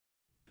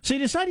So you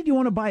decided you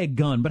want to buy a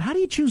gun, but how do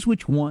you choose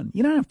which one?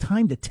 You don't have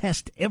time to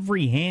test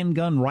every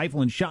handgun,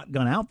 rifle, and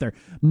shotgun out there.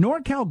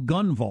 NorCal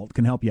Gun Vault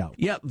can help you out.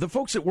 Yeah, the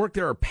folks that work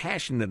there are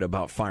passionate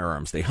about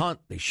firearms. They hunt,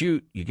 they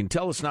shoot. You can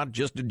tell it's not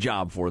just a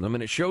job for them,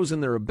 and it shows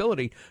in their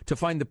ability to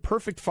find the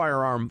perfect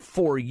firearm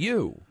for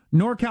you.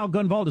 NorCal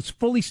Gun Vault is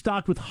fully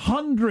stocked with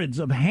hundreds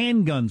of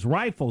handguns,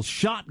 rifles,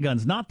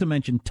 shotguns, not to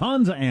mention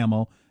tons of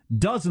ammo,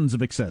 dozens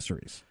of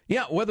accessories.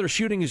 Yeah, whether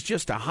shooting is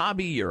just a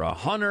hobby, you're a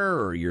hunter,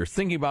 or you're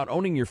thinking about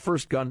owning your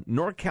first gun,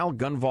 NorCal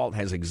Gun Vault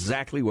has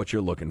exactly what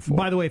you're looking for.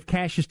 By the way, if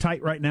cash is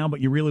tight right now, but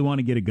you really want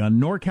to get a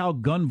gun,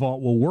 NorCal Gun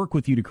Vault will work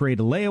with you to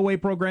create a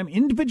layaway program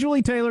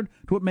individually tailored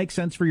to what makes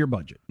sense for your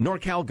budget.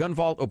 NorCal Gun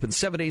Vault opens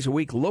 7 days a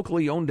week,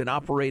 locally owned and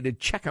operated.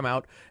 Check them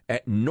out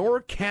at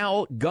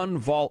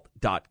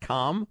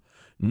NorCalGunVault.com.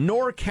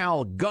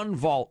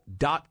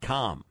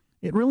 NorCalGunVault.com.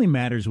 It really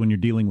matters when you're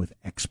dealing with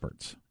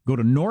experts. Go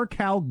to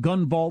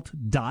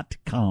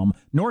NorCalGunVault.com,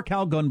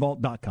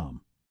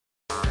 NorCalGunVault.com.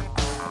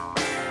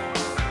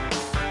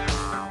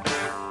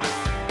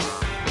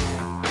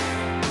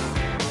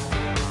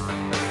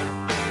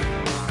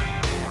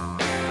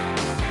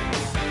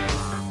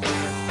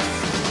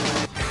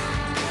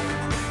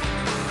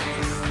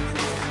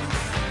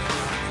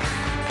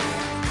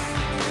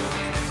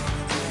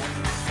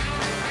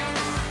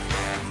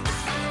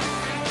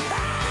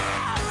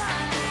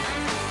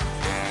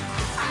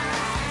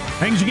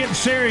 Things are getting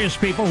serious,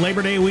 people.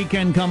 Labor Day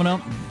weekend coming up.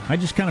 I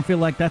just kind of feel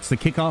like that's the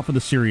kickoff of the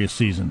serious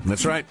season.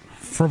 That's right.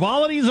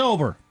 Frivolity's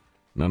over.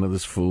 None of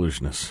this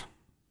foolishness.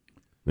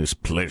 This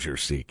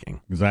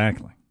pleasure-seeking.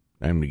 Exactly.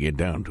 Time to get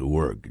down to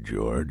work,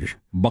 George.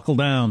 Buckle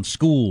down.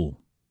 School.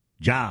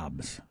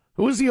 Jobs.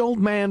 Who was the old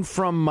man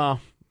from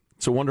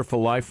It's a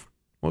Wonderful Life?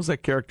 What was that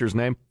character's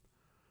name?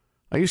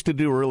 I used to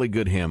do a really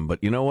good hymn,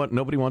 but you know what?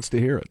 Nobody wants to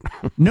hear it.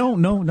 No.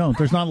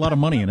 There's not a lot of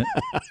money in it.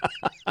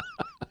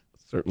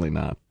 Certainly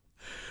not.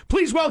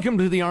 Please welcome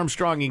to the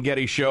Armstrong and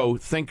Getty Show,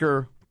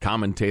 thinker,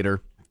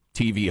 commentator,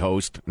 TV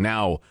host,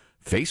 now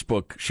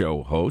Facebook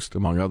show host,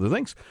 among other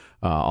things,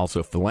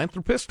 also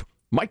philanthropist,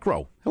 Mike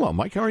Rowe. Hello,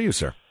 Mike. How are you,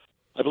 sir?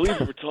 I believe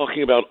we were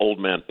talking about Old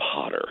Man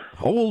Potter.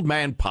 Old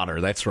Man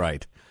Potter, that's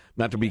right.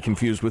 Not to be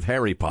confused with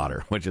Harry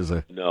Potter, which is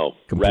a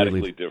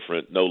radically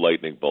different, no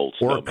lightning bolts.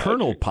 Or no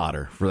Colonel magic.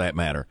 Potter, for that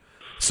matter.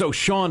 So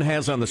Sean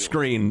has on the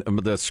screen,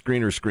 the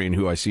screener screen,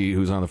 who I see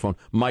who's on the phone,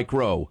 Mike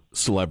Rowe,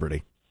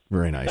 celebrity.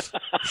 Very nice.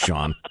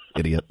 Sean,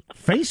 idiot.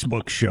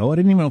 Facebook show? I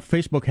didn't even know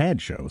Facebook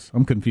had shows.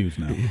 I'm confused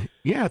now.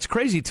 Yeah, it's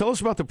crazy. Tell us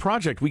about the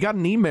project. We got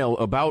an email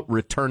about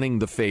Returning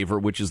the Favor,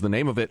 which is the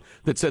name of it,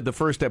 that said the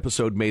first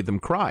episode made them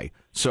cry.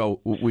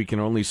 So we can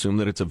only assume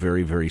that it's a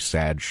very, very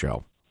sad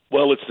show.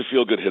 Well, it's the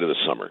feel-good hit of the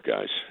summer,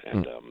 guys.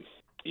 And,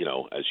 you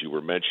know, as you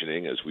were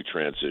mentioning, as we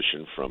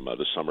transition from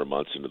the summer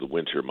months into the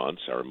winter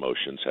months, our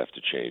emotions have to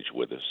change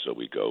with us. So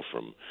we go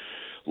from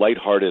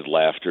lighthearted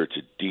laughter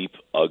to deep,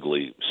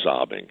 ugly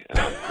sobbing. And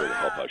I'm here to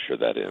help usher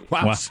that in.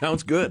 Wow.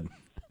 Sounds good.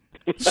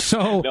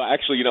 So, no,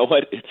 actually, you know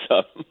what? It's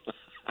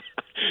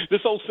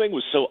this whole thing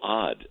was so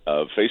odd.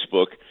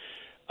 Facebook,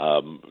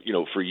 you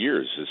know, for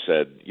years has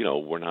said, you know,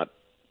 we're not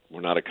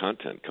a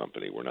content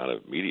company, we're not a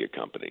media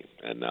company,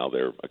 and now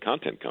they're a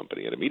content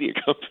company and a media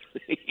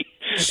company.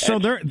 So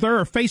there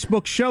are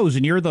Facebook shows,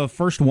 and you're the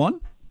first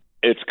one?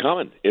 It's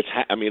coming. It's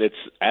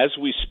as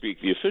we speak.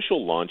 The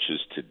official launch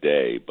is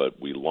today, but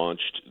we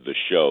launched the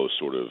show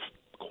sort of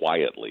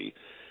quietly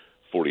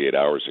 48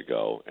 hours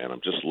ago, and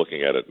I'm just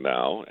looking at it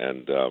now,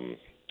 and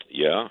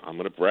yeah, I'm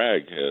going to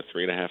brag,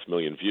 3.5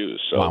 million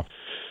views. So, wow.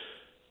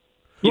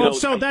 Well,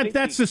 so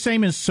that's the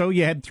same as So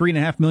You had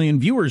 3.5 million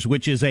viewers,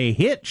 which is a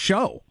hit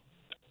show.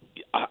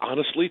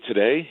 Honestly,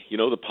 today, you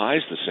know, the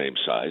pie's the same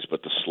size,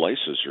 but the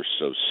slices are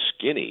so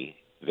skinny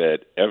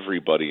that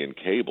everybody in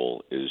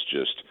cable is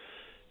just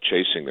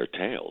chasing their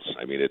tails.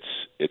 I mean,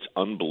 it's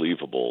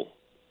unbelievable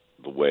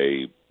the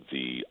way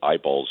the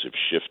eyeballs have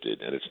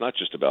shifted, and it's not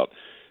just about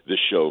this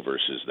show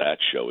versus that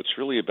show. It's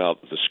really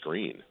about the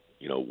screen.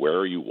 You know, where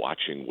are you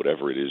watching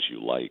whatever it is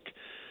you like?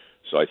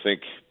 So I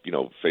think, you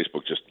know,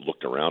 Facebook just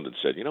looked around and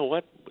said, you know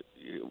what,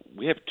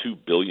 we have 2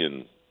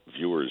 billion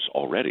viewers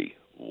already.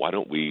 Why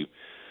don't we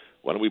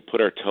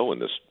put our toe in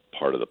this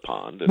part of the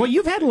pond? Well,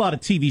 you've had a lot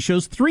of TV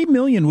shows. 3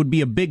 million would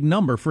be a big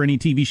number for any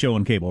TV show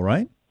on cable,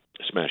 right?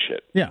 Smash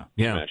hit. Yeah.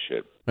 Smash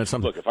hit. That's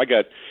something. Look, if I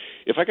got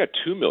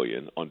 2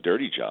 million on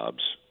Dirty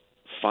Jobs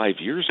 5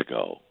 years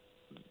ago,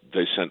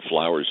 they sent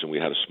flowers and we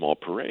had a small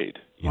parade.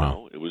 You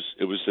know, it was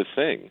the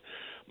thing.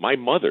 My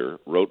mother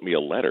wrote me a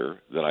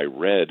letter that I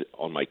read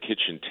on my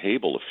kitchen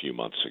table a few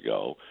months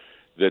ago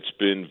that's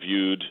been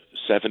viewed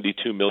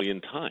 72 million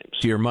times.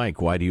 Dear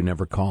Mike, why do you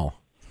never call?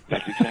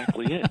 That's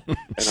exactly it. And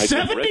I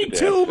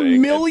 72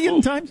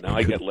 million times? Now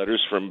I get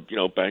letters from, you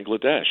know,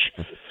 Bangladesh.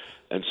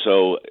 And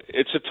so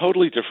it's a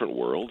totally different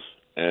world,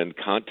 and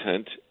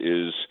content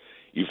is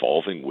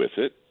evolving with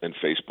it. And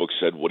Facebook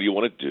said, what do you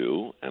want to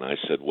do? And I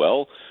said,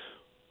 well,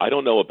 I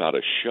don't know about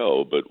a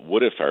show, but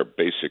what if our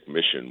basic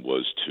mission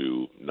was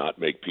to not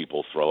make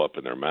people throw up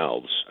in their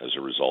mouths as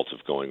a result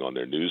of going on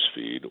their news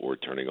feed or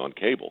turning on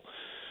cable?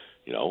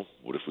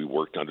 What if we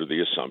worked under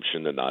the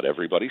assumption that not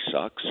everybody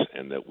sucks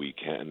and that we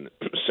can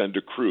send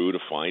a crew to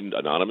find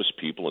anonymous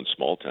people in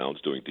small towns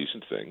doing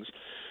decent things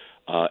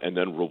and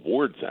then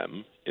reward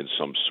them in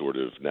some sort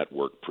of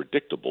network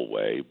predictable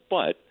way,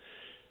 but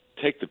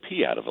take the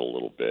pee out of it a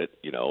little bit,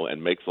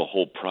 and make the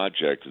whole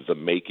project the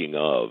making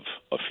of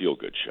a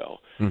feel-good show.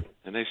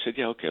 And they said,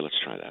 yeah, okay, let's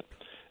try that.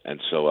 And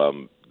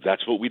so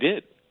that's what we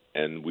did.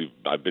 And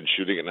I've been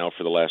shooting it now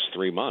for the last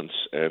 3 months,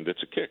 and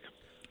it's a kick.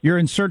 You're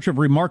in search of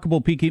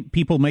remarkable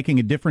people making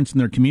a difference in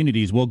their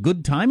communities. Well,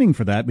 good timing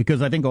for that,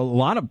 because I think a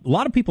lot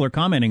of people are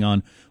commenting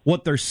on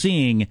what they're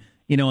seeing,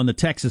 in the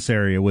Texas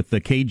area with the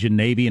Cajun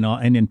Navy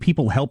and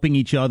people helping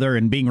each other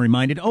and being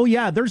reminded, oh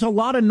yeah, there's a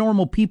lot of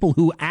normal people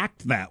who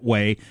act that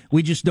way.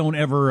 We just don't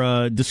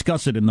ever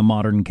discuss it in the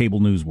modern cable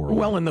news world.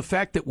 Well, and the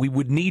fact that we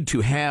would need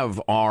to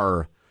have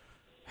our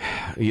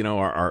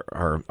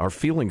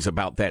feelings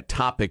about that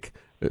topic.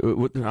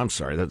 I'm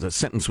sorry, the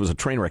sentence was a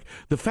train wreck.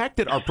 The fact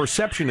that our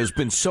perception has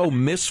been so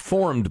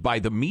misformed by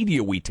the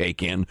media we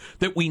take in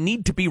that we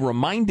need to be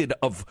reminded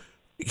of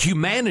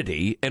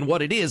humanity and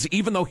what it is,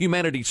 even though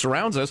humanity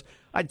surrounds us.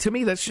 To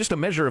me, that's just a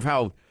measure of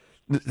how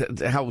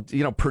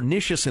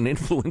pernicious and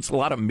influenced a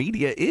lot of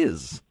media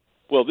is.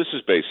 Well, this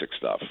is basic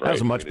stuff, right? That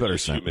was a much better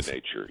sentence.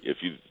 sentence. Human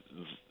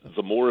nature.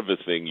 The more of a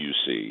thing you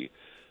see,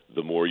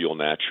 the more you'll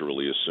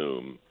naturally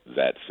assume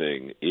that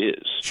thing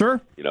is.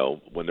 Sure.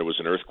 When there was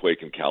an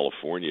earthquake in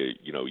California,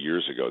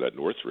 years ago, that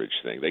Northridge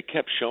thing, they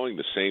kept showing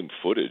the same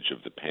footage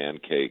of the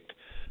pancaked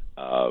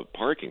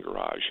parking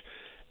garage.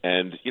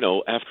 And,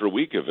 after a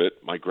week of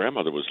it, my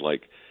grandmother was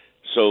like,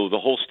 so the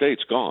whole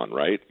state's gone,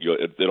 right?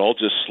 It all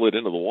just slid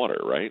into the water,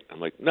 right? I'm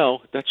like, no,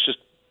 that's just,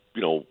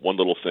 one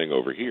little thing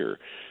over here.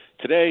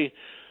 Today,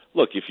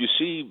 look, if you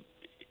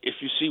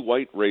see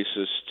white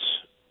racists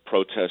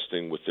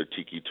protesting with their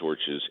tiki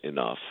torches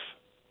enough,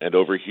 and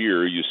over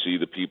here you see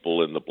the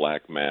people in the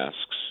black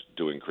masks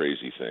doing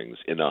crazy things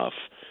enough,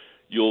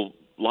 you'll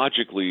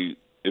logically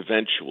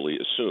eventually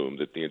assume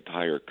that the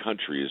entire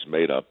country is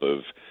made up of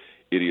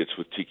idiots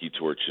with tiki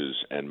torches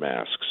and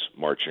masks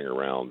marching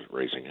around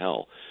raising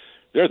hell.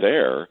 They're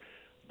there,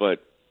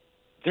 but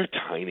they're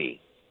tiny.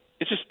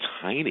 It's just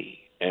tiny,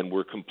 and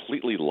we're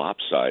completely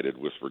lopsided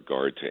with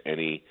regard to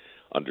any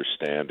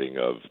understanding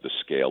of the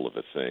scale of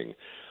a thing.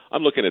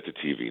 I'm looking at the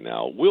TV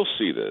now. We'll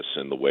see this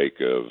in the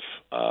wake of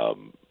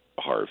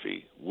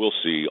Harvey. We'll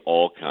see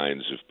all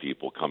kinds of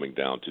people coming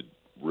down to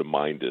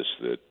remind us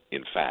that,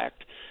 in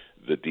fact,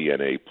 the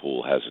DNA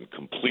pool hasn't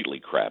completely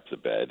crapped the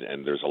bed,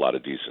 and there's a lot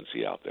of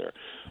decency out there.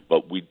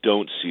 But we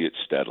don't see it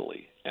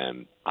steadily.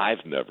 And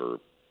I've never,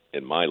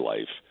 in my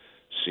life,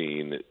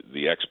 seen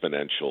the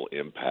exponential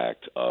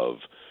impact of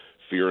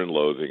fear and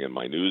loathing in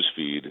my news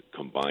feed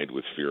combined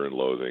with fear and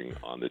loathing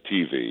on the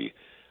TV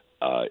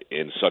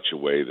in such a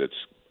way that's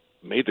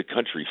made the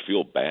country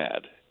feel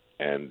bad.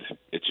 And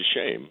it's a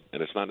shame,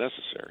 and it's not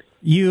necessary.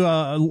 You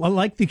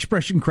like the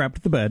expression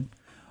 "crapped the bed."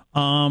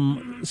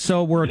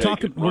 So we're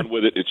talking. Run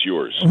with it. It's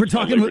yours. We're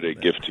talking with a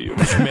gift to you.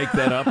 Make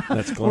that up.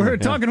 That's clever. We're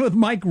talking with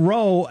Mike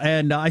Rowe,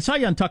 and I saw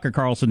you on Tucker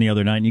Carlson the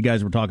other night, and you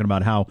guys were talking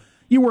about how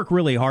you work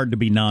really hard to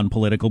be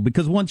non-political,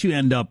 because once you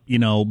end up,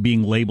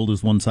 being labeled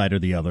as one side or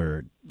the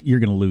other, you're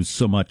going to lose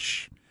so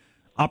much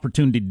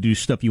opportunity to do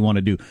stuff you want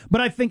to do. But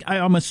I think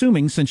I'm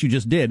assuming, since you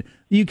just did,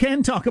 you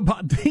can talk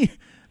about the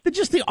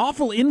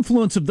awful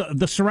influence of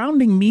the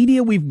surrounding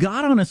media we've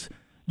got on us.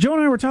 Joe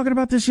and I were talking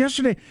about this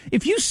yesterday.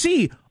 If you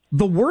see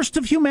the worst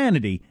of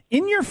humanity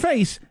in your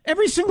face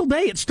every single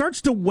day, it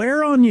starts to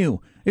wear on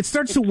you. It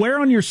starts to wear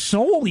on your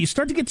soul. You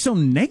start to get so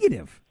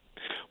negative.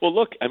 Well,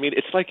 look,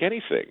 it's like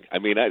anything. I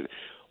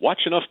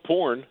watch enough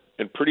porn,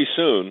 and pretty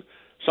soon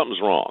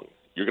something's wrong.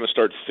 You're going to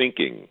start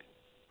thinking,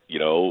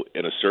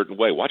 in a certain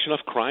way. Watch enough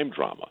crime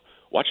drama.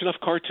 Watch enough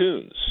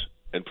cartoons,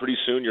 and pretty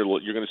soon you're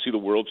going to see the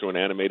world through an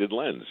animated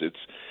lens.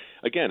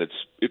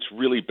 It's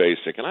really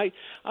basic, and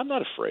I'm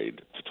not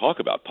afraid to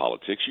talk about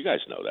politics. You guys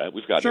know that.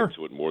 We've gotten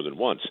into it more than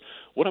once.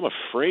 What I'm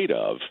afraid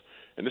of,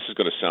 and this is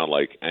going to sound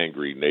like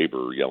angry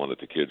neighbor yelling at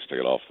the kids to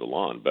get off the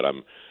lawn, but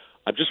I'm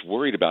just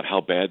worried about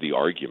how bad the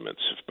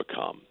arguments have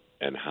become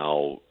and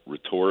how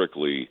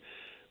rhetorically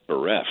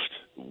bereft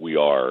we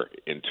are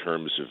in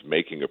terms of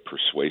making a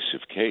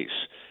persuasive case.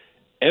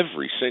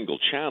 Every single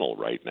channel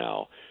right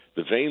now,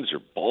 the veins are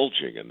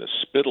bulging and the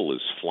spittle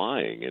is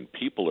flying, and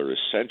people are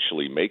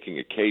essentially making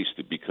a case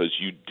that because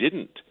you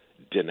didn't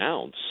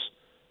denounce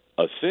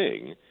a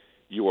thing,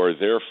 you are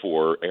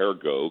therefore,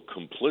 ergo,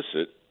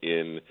 complicit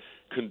in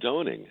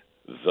condoning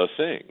the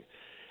thing.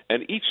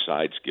 And each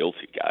side's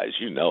guilty, guys.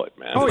 You know it,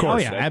 man. Oh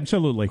yeah,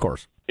 absolutely. Of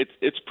course.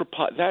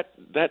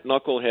 That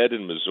knucklehead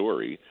in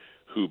Missouri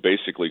who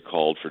basically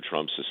called for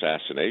Trump's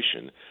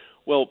assassination,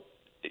 well,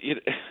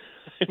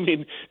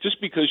 just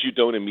because you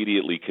don't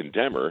immediately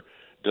condemn her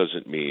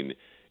doesn't mean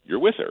you're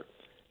with her.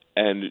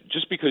 And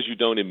just because you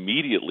don't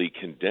immediately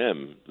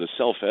condemn the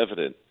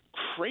self-evident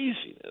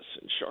craziness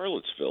in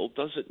Charlottesville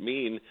doesn't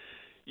mean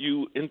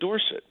you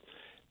endorse it.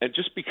 And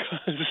just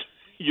because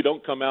you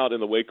don't come out in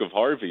the wake of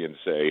Harvey and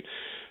say,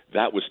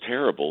 that was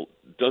terrible,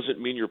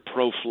 doesn't mean you're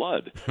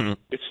pro-flood.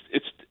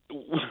 It's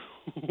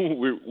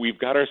we've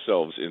got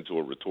ourselves into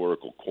a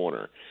rhetorical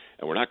corner,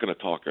 and we're not going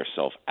to talk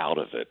ourselves out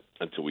of it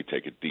until we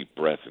take a deep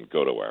breath and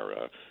go to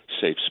our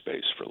safe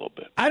space for a little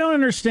bit. I don't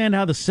understand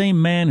how the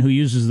same man who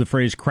uses the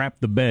phrase crap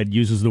the bed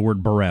uses the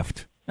word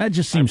bereft. That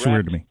just seems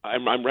weird to me.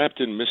 I'm wrapped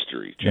in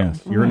mystery, Joe.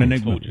 Yes, you're an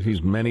enigma.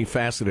 He's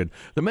many-faceted.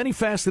 The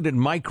many-faceted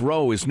Mike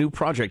Rowe, his new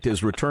project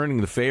is returning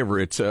the favor.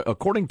 It's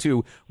according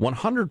to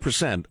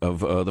 100%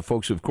 of the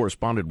folks who've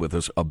corresponded with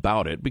us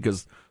about it,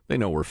 because they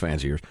know we're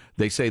fans of yours.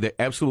 They say they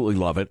absolutely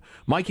love it.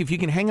 Mike, if you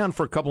can hang on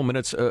for a couple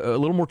minutes, a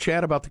little more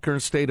chat about the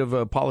current state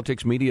of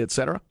politics, media, et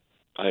cetera.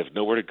 I have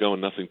nowhere to go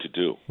and nothing to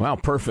do. Wow,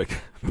 perfect.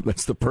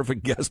 That's the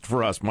perfect guest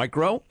for us. Mike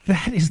Rowe?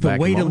 That is the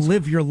way to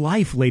live your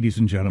life, ladies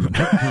and gentlemen.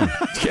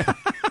 Yeah,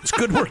 it's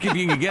good work if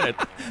you can get it.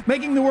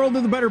 Making the world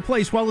a better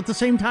place, while at the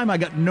same time I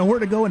got nowhere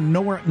to go and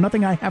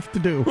nothing I have to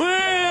do.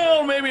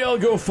 Well, maybe I'll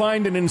go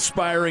find an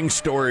inspiring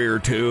story or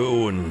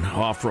two and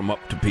offer them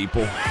up to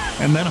people.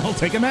 And then I'll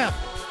take a nap.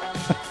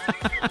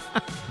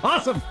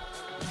 Awesome.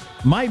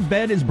 My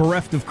bed is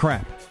bereft of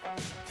crap.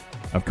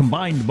 I've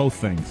combined both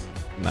things.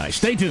 Nice.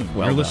 Stay tuned.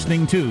 Well You're done.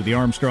 listening to the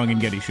Armstrong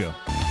and Getty Show.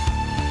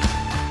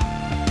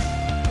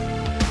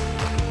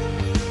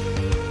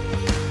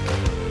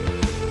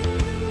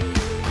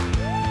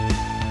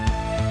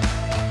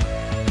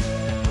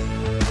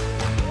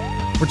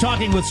 We're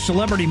talking with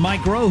celebrity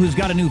Mike Rowe, who's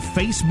got a new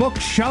Facebook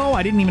show.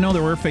 I didn't even know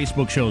there were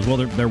Facebook shows. Well,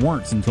 there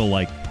weren't until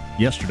like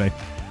yesterday.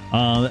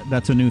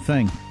 That's a new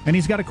thing. And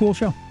he's got a cool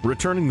show.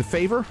 Returning the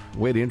favor,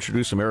 way to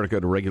introduce America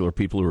to regular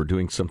people who are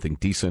doing something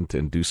decent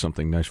and do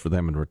something nice for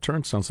them in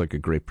return. Sounds like a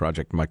great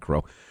project, Mike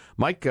Rowe.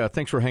 Mike,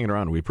 thanks for hanging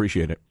around. We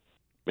appreciate it.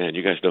 Man,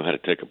 you guys know how to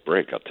take a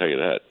break, I'll tell you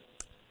that.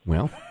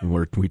 Well,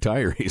 we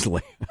tire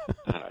easily.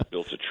 I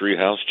built a tree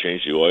house,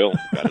 changed the oil,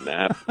 got a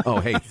nap. Oh,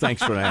 hey,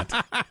 thanks for that.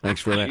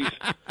 Thanks for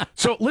that.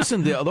 So,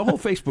 listen, the whole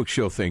Facebook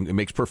show thing, it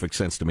makes perfect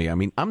sense to me. I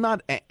mean, I'm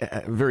not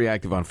very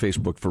active on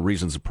Facebook for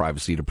reasons of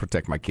privacy, to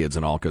protect my kids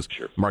and all, because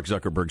Mark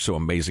Zuckerberg's so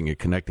amazing at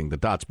connecting the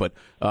dots. But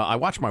I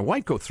watched my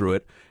wife go through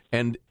it,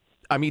 and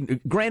I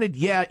mean, granted,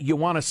 yeah, you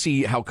want to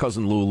see how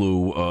Cousin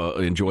Lulu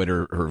enjoyed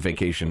her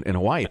vacation in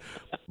Hawaii,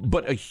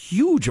 but a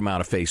huge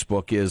amount of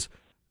Facebook is,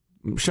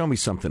 show me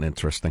something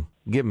interesting.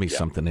 Give me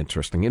something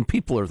interesting. And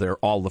people are there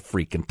all the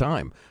freaking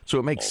time. So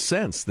it makes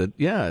sense that,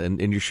 and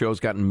your show's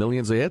gotten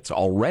millions of hits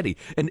already.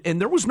 And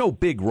there was no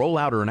big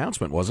rollout or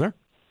announcement, was there?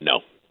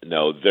 No,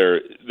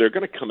 they're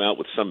going to come out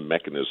with some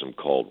mechanism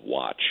called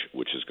Watch,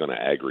 which is going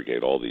to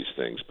aggregate all these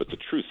things. But the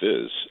truth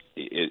is,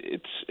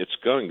 it's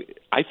going.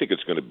 I think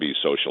it's going to be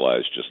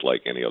socialized just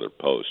like any other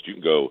post. You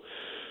can go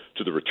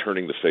to the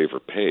Returning the Favor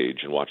page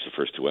and watch the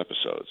first 2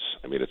 episodes.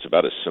 I mean, it's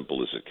about as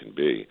simple as it can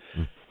be.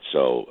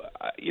 So,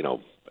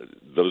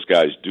 those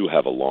guys do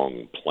have a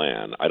long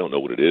plan. I don't know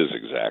what it is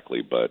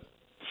exactly, but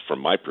from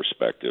my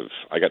perspective,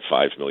 I got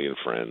 5 million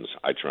friends.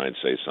 I try and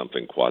say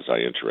something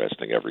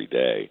quasi-interesting every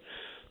day.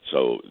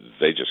 So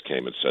they just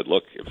came and said,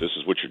 look, if this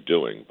is what you're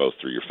doing, both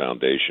through your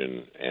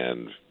foundation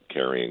and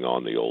carrying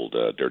on the old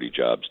Dirty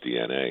Jobs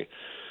DNA,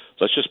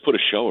 let's just put a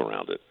show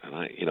around it. And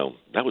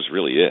that was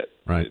really it.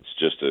 Right.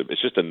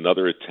 It's just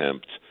another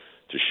attempt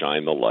to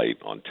shine the light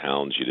on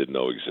towns you didn't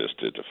know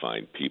existed, to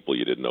find people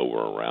you didn't know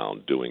were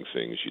around doing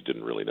things you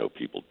didn't really know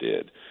people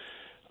did.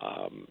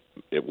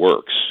 It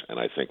works, and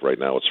I think right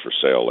now it's for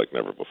sale like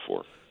never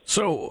before.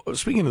 So,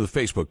 speaking of the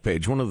Facebook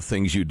page, one of the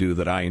things you do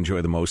that I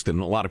enjoy the most, and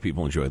a lot of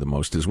people enjoy the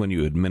most, is when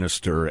you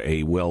administer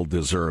a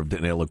well-deserved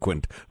and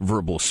eloquent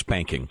verbal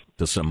spanking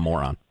to some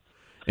moron.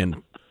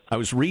 And I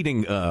was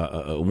reading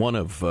one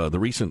of the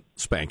recent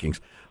spankings,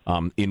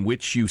 in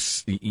which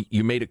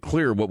you made it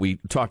clear what we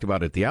talked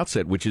about at the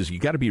outset, which is you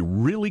got to be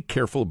really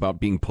careful about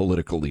being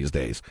political these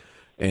days.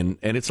 And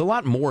it's a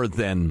lot more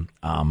than,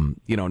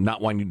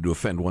 not wanting to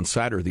offend one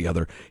side or the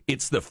other.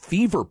 It's the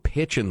fever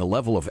pitch and the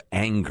level of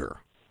anger.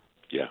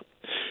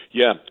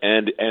 Yeah,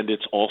 and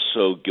it's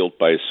also guilt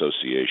by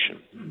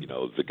association.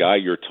 The guy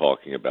you're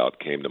talking about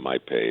came to my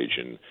page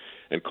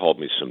and called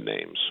me some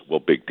names. Well,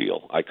 big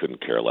deal. I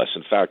couldn't care less.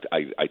 In fact,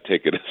 I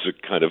take it as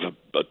a kind of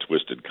a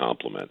twisted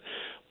compliment.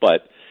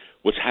 But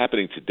what's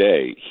happening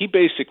today, he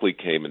basically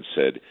came and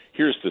said,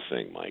 here's the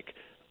thing, Mike.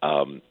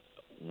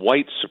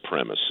 White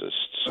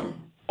supremacists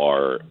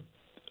are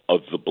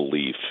of the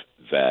belief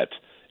that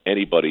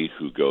anybody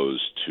who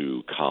goes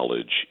to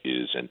college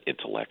is an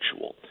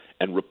intellectual.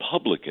 And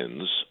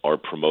Republicans are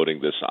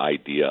promoting this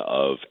idea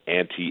of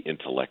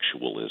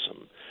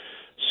anti-intellectualism.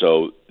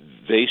 So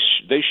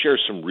they share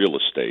some real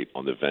estate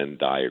on the Venn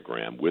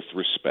diagram with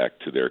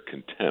respect to their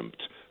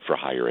contempt for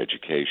higher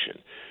education.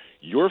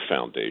 Your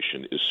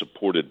foundation is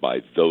supported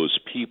by those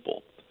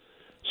people.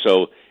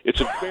 So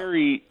it's a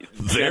very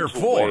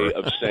gentle way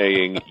of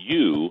saying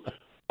you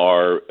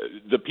are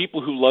the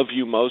people who love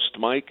you most,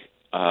 Mike,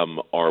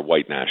 are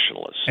white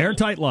nationalists.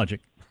 Airtight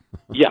logic.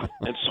 Yeah,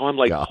 and so I'm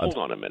like, hold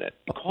on a minute.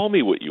 Call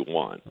me what you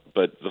want,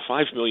 but the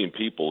 5 million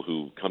people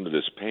who come to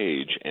this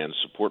page and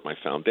support my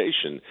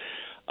foundation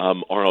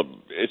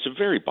it's a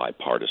very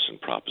bipartisan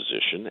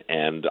proposition,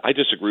 and I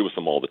disagree with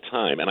them all the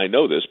time, and I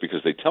know this because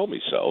they tell me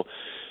so.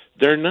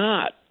 They're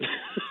not.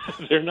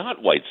 They're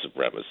not white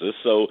supremacists.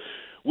 So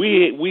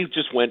we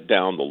just went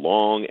down the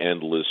long,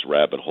 endless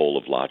rabbit hole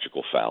of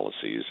logical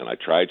fallacies, and I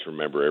tried to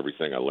remember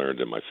everything I learned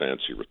in my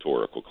fancy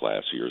rhetorical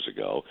class years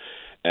ago.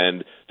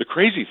 And the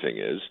crazy thing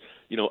is,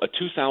 a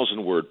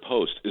 2,000-word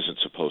post isn't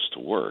supposed to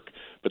work,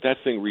 but that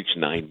thing reached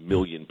 9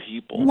 million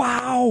people.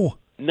 Wow!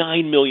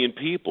 9 million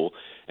people.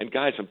 And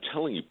guys, I'm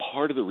telling you,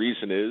 part of the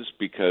reason is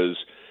because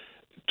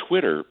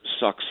Twitter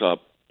sucks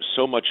up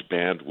so much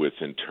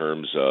bandwidth in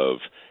terms of,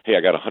 hey,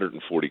 I got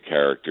 140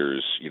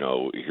 characters,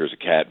 here's a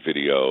cat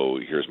video,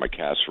 here's my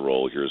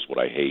casserole, here's what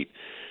I hate.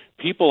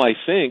 People, I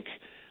think,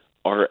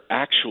 are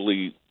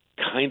actually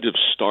kind of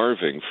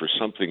starving for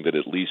something that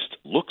at least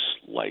looks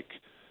like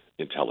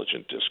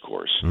intelligent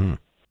discourse.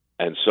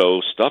 And so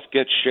stuff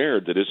gets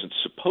shared that isn't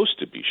supposed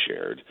to be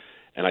shared,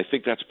 and I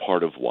think that's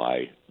part of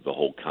why the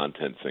whole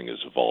content thing is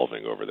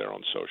evolving over there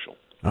on social.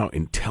 Oh,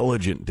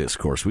 intelligent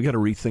discourse. We got to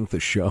rethink the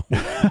show.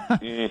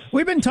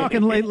 We've been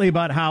talking lately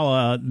about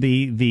how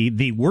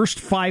the worst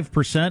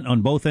 5%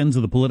 on both ends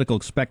of the political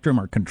spectrum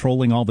are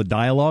controlling all the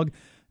dialogue.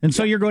 And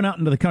so you're going out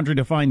into the country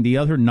to find the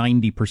other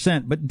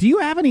 90%. But do you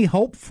have any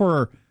hope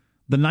for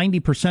the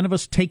 90% of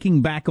us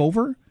taking back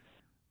over?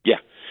 Yeah,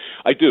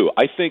 I do.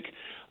 I think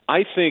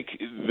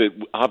that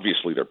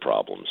obviously there are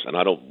problems, and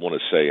I don't want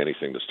to say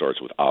anything that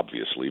starts with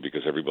obviously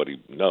because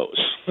everybody knows.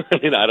 I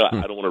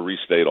don't want to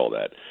restate all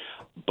that.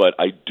 But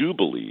I do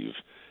believe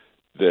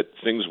that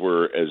things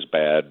were as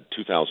bad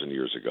 2,000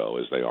 years ago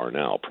as they are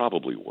now,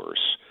 probably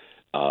worse.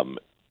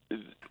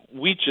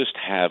 We just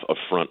have a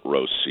front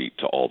row seat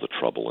to all the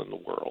trouble in the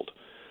world.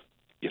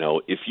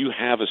 If you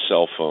have a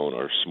cell phone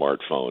or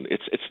smartphone,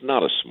 it's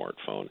not a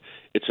smartphone.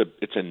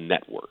 It's a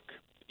network.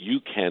 You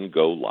can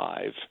go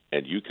live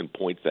and you can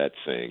point that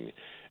thing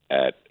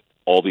at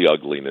all the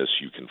ugliness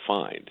you can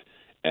find,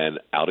 and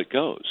out it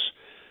goes.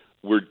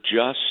 We're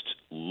just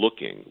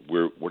looking.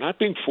 We're not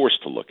being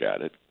forced to look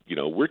at it.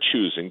 We're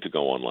choosing to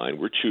go online.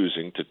 We're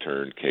choosing to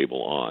turn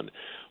cable on.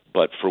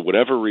 But for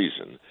whatever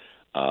reason,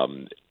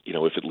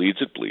 if it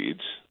leads, it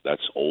bleeds.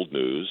 That's old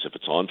news. If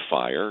it's on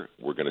fire,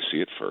 we're going to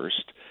see it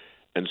first.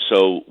 And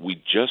so we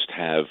just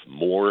have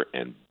more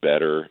and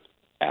better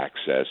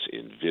access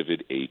in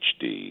vivid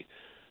HD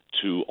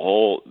to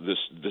all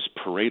this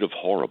parade of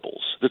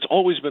horribles that's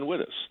always been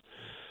with us.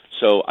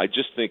 So I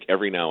just think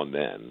every now and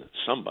then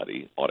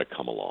somebody ought to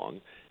come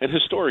along, and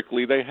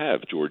historically they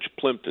have, George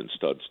Plimpton,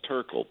 Studs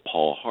Terkel,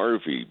 Paul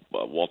Harvey,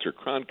 Walter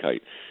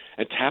Cronkite,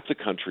 and tap the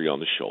country on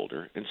the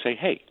shoulder and say,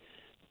 hey,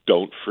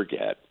 don't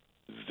forget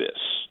this,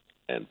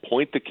 and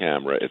point the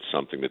camera at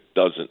something that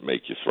doesn't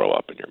make you throw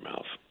up in your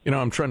mouth.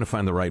 I'm trying to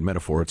find the right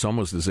metaphor. It's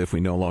almost as if we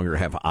no longer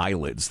have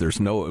eyelids. There's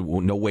no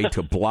way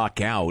to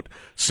block out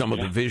some of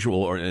the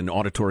visual and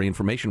auditory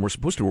information we're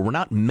supposed to. We're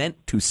not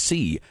meant to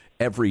see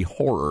every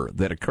horror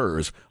that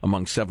occurs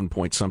among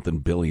 7-point-something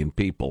billion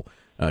people,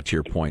 to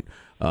your point.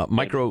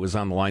 Micro is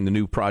on the line. The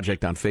new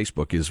project on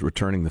Facebook is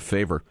Returning the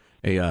Favor.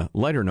 A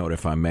lighter note,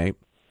 if I may.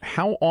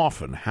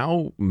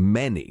 How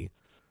many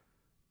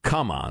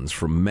come-ons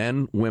from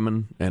men,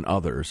 women, and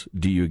others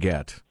do you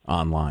get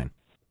online?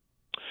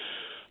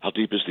 How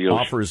deep is the ocean?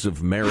 Offers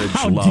of marriage,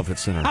 love,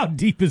 etc. How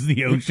deep is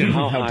the ocean?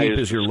 How deep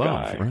is your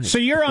love? Right. So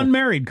you're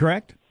unmarried,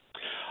 correct?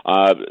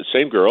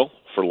 Same girl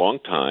for a long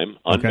time,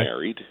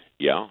 unmarried. Okay.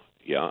 Yeah.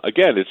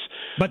 Again, it's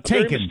but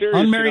taken,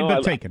 unmarried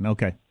but taken.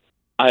 Okay.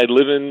 I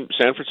live in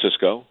San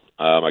Francisco.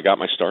 I got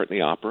my start in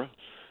the opera.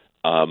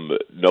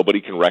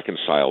 Nobody can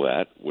reconcile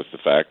that with the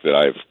fact that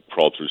I've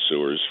crawled through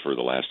sewers for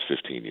the last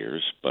 15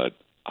 years, but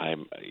I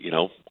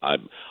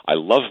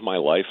love my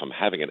life. I'm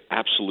having an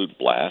absolute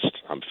blast.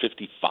 I'm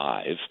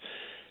 55,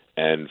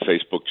 and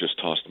Facebook just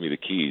tossed me the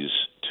keys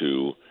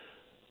to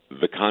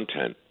the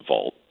content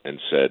vault and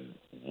said,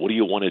 "What do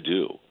you want to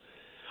do?"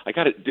 I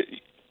got it.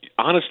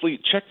 Honestly,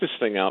 check this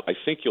thing out. I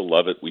think you'll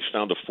love it. We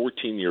found a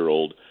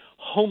 14-year-old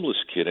homeless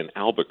kid in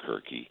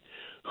Albuquerque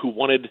who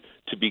wanted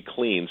to be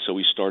clean, so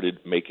he started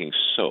making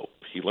soap.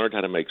 He learned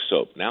how to make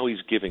soap. Now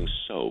he's giving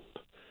soap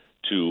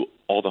to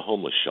all the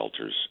homeless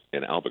shelters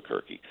in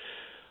Albuquerque.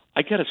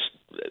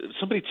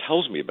 Somebody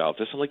tells me about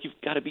this. I'm like, you've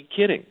got to be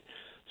kidding.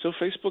 So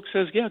Facebook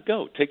says, yeah,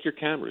 go. Take your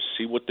cameras.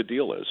 See what the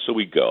deal is. So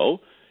we go,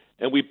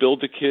 and we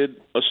build the kid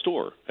a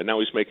store. And now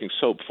he's making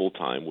soap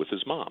full-time with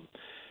his mom.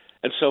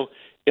 And so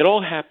it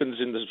all happens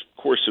in the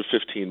course of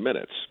 15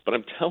 minutes. But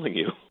I'm telling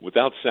you,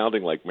 without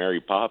sounding like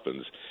Mary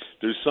Poppins,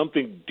 there's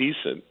something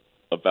decent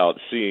about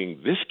seeing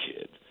this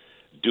kid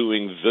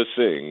doing the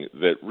thing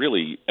that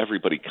really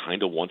everybody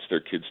kind of wants their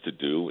kids to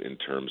do in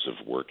terms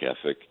of work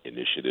ethic,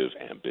 initiative,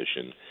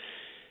 ambition.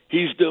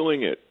 He's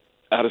doing it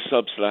out of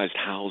subsidized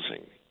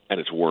housing, and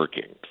it's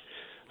working.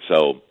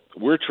 So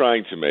we're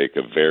trying to make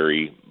a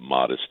very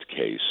modest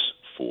case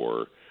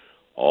for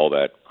all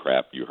that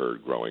crap you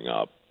heard growing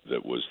up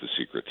that was the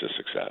secret to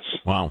success.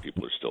 Wow.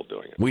 People are still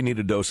doing it. We need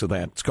a dose of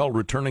that. It's called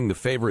Returning the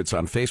Favor. It's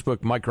on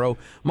Facebook.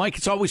 Mike,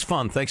 it's always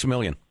fun. Thanks a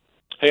million.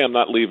 Hey, I'm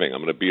not leaving.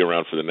 I'm going to be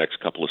around for the next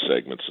couple of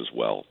segments as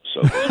well.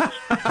 So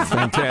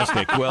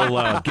fantastic.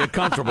 Well, get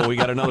comfortable. We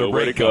got another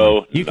nowhere break. To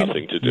go. You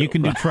nothing to do. You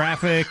can do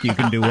traffic. You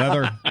can do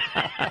weather.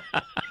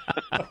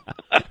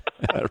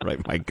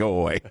 Right, Mike, go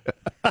away.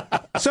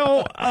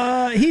 So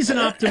he's an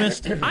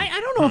optimist. I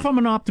don't know if I'm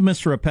an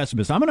optimist or a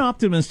pessimist. I'm an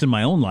optimist in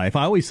my own life.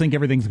 I always think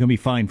everything's going to be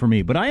fine for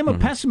me. But I am a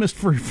pessimist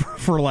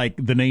for like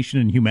the nation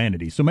and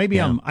humanity. So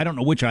maybe I don't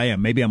know which I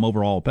am. Maybe I'm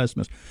overall a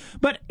pessimist.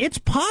 But it's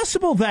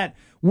possible that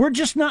we're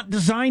just not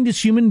designed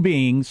as human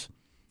beings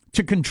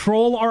to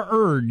control our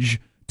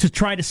urge to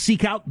try to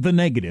seek out the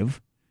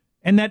negative.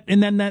 And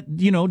then that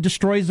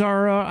destroys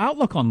our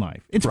outlook on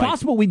life. It's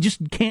possible we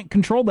just can't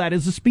control that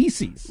as a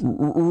species.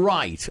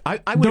 Right. I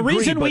would the agree,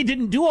 reason we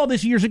didn't do all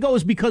this years ago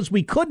is because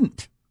we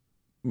couldn't.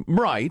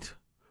 Right.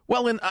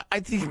 Well, and I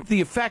think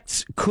the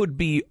effects could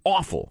be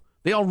awful.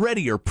 They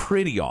already are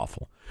pretty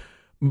awful.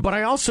 But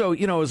I also,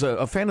 as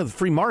a fan of the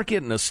free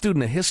market and a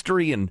student of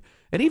history and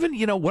even,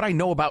 what I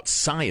know about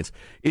science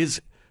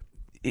is,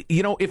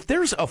 if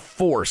there's a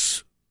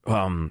force,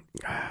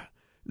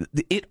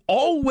 it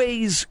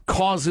always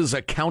causes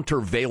a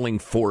countervailing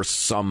force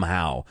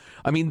somehow.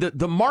 I mean,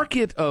 the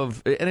market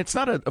of, and it's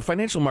not a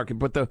financial market,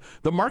 but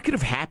the market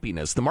of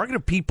happiness, the market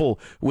of people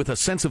with a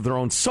sense of their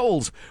own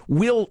souls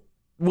will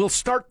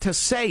start to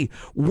say,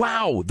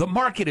 wow, the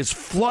market is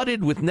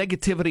flooded with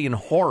negativity and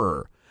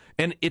horror.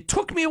 And it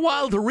took me a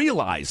while to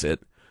realize it.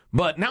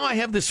 But now I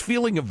have this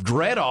feeling of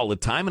dread all the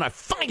time, and I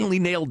finally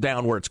nailed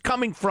down where it's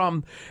coming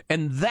from.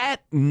 And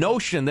that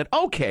notion that,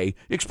 okay,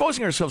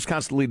 exposing ourselves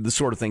constantly to this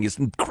sort of thing is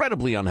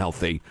incredibly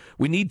unhealthy.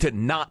 We need to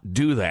not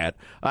do that.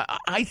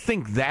 I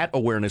think that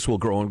awareness will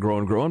grow and grow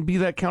and grow and be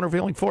that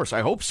countervailing force. I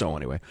hope so,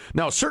 anyway.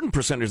 Now, a certain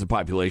percentage of the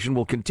population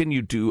will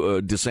continue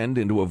to descend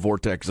into a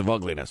vortex of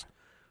ugliness.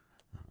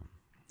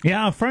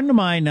 Yeah, a friend of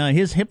mine,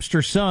 his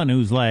hipster son,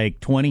 who's like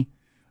 20,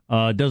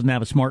 doesn't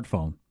have a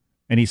smartphone.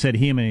 And he said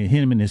him and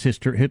his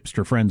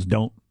hipster friends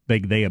don't.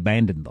 They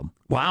abandoned them.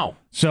 Wow.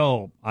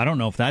 So I don't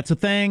know if that's a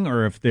thing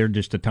or if they're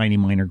just a tiny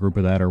minor group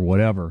of that or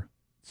whatever.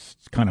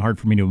 It's kind of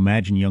hard for me to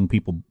imagine young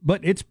people.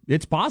 But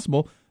it's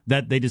possible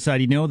that they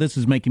decide, this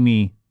is making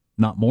me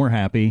not more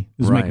happy.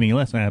 This is making me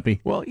less happy.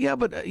 Well, yeah,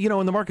 but,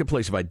 in the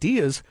marketplace of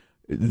ideas,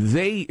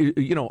 they,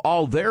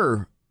 all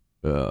their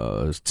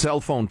cell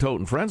phone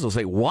toting friends will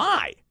say,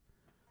 why?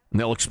 And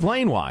they'll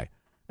explain why.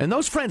 And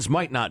those friends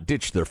might not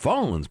ditch their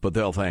phones, but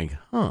they'll think,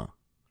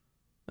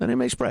 then it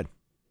may spread.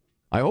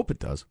 I hope it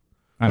does.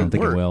 I don't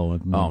think it will.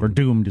 We're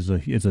doomed as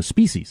a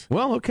species.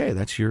 Well, okay,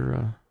 that's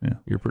your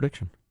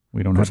prediction.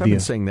 We don't of course, have I've been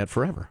saying that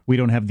forever. We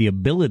don't have the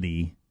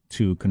ability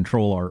to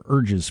control our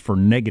urges for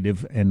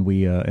negative, and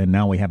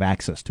now we have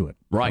access to it.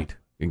 Right,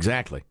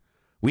 exactly.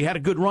 We had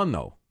a good run,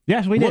 though.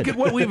 Yes, we did. Look at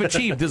what we've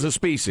achieved as a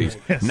species.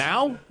 Yes.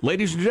 Now,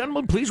 ladies and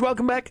gentlemen, please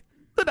welcome back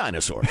the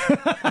dinosaur.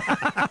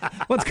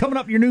 What's coming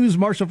up in your news,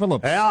 Marshall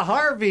Phillips?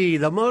 Harvey,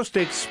 the most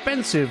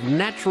expensive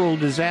natural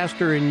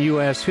disaster in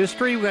U.S.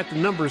 history. We got the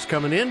numbers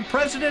coming in.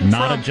 President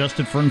Not Trump,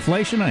 adjusted for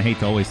inflation. I hate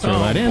to always throw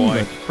that in.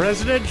 But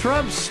President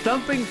Trump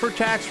stumping for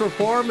tax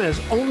reform as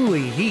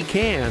only he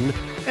can,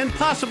 and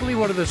possibly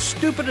one of the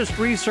stupidest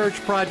research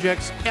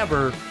projects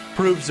ever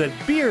proves that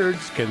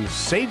beards can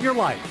save your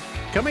life.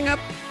 Coming up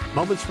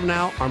moments from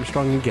now,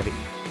 Armstrong and Getty.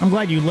 I'm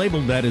glad you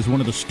labeled that as one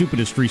of the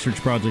stupidest research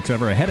projects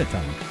ever ahead of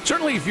time.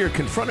 Certainly, if you're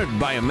confronted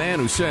by a man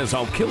who says,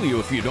 I'll kill you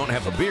if you don't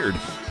have a beard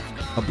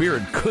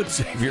could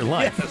save your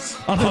life.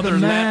 Yes. Other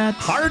than that,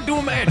 hard to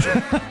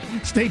imagine.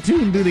 Stay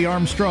tuned to the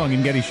Armstrong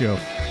and Getty Show.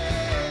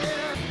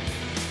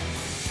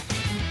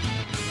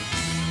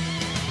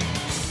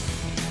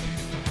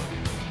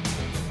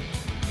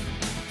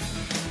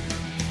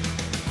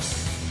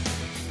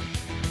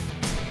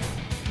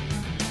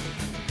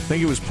 I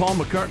think it was Paul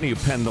McCartney who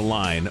penned the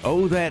line,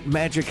 oh, that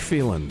magic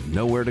feeling,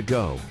 nowhere to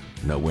go,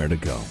 nowhere to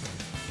go.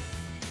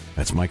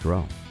 That's Mike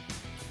Rowe.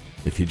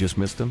 If you just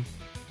missed him,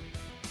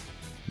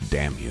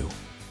 damn you.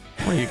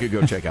 Or you could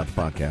go check out the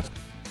podcast.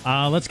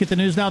 Let's get the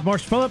news now with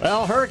Marshall Phillips.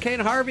 Well, Hurricane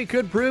Harvey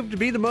could prove to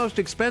be the most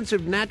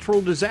expensive natural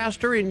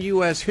disaster in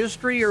U.S.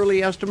 history.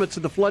 Early estimates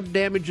of the flood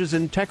damages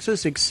in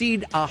Texas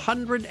exceed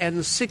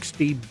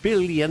 $160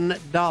 billion.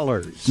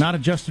 Not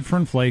adjusted for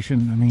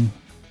inflation. I mean,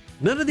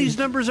 none of these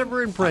numbers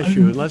ever impress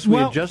you unless we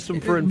adjust them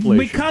for inflation.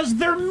 Because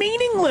they're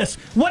meaningless.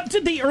 What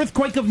did the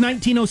earthquake of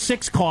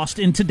 1906 cost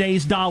in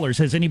today's dollars?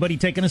 Has anybody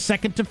taken a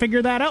second to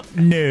figure that out?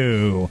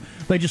 No.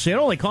 They just said,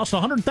 they cost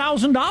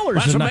 $100,000.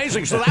 That's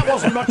amazing. So that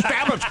wasn't much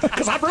damage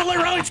because I'm really,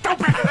 really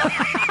stupid.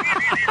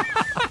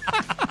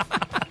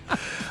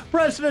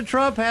 President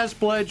Trump has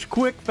pledged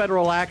quick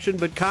federal action,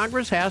 but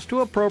Congress has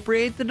to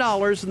appropriate the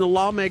dollars, and the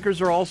lawmakers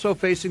are also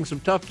facing some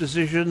tough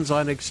decisions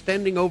on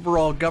extending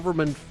overall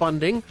government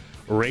funding,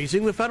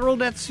 raising the federal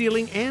debt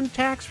ceiling, and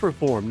tax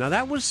reform. Now,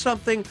 that was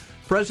something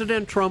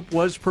President Trump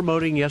was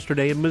promoting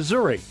yesterday in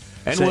Missouri.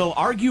 And will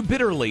argue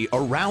bitterly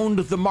around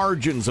the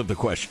margins of the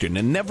question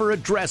and never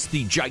address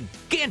the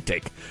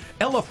gigantic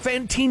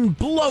elephantine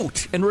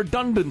bloat and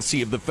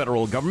redundancy of the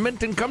federal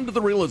government and come to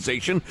the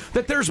realization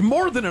that there's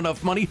more than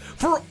enough money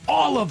for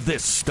all of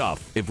this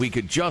stuff if we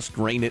could just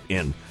rein it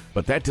in.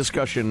 But that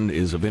discussion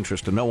is of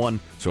interest to no one,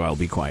 so I'll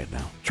be quiet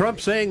now.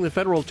 Trump saying the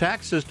federal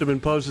tax system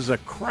imposes a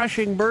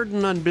crushing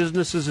burden on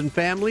businesses and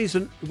families,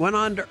 and went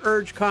on to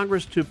urge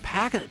Congress to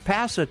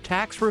pass a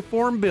tax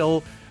reform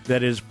bill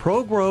that is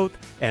pro-growth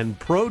and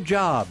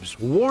pro-jobs,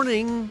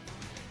 warning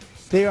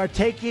they are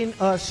taking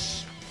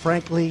us,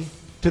 frankly,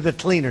 to the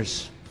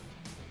cleaners.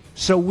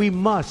 So we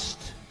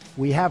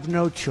have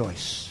no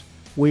choice.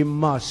 We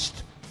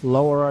must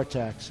lower our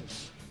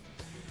taxes.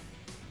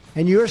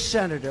 And your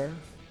senator,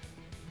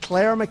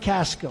 Claire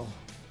McCaskill,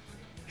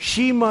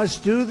 she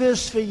must do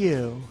this for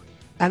you,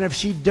 and if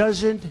she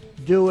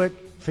doesn't do it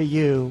for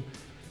you,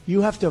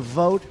 you have to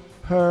vote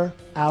her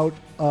out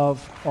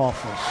of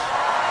office.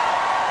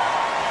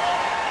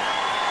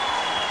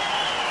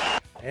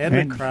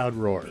 And the crowd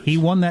roars. He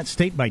won that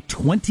state by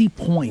 20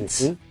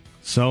 points. Mm-hmm.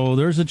 So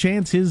there's a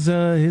chance his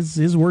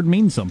word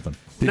means something.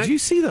 Did you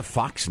see the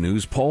Fox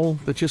News poll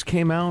that just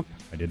came out?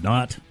 I did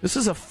not. This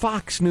is a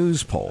Fox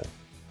News poll.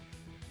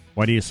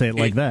 Why do you say it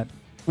like that?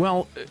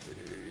 Well,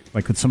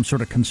 like with some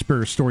sort of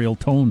conspiratorial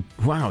tone.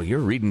 Wow, you're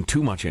reading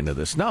too much into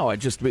this. No,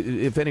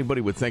 if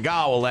anybody would think,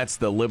 oh, well, that's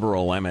the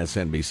liberal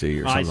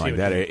MSNBC or something like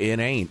that, it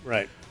ain't.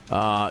 Right.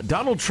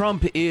 Donald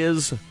Trump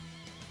is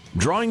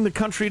drawing the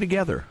country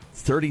together,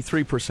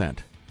 33%.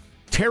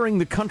 Tearing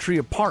the country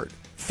apart,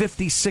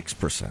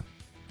 56%.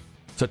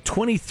 It's a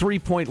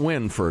 23-point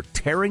win for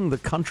tearing the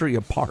country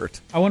apart.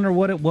 I wonder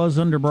what it was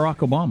under Barack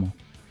Obama.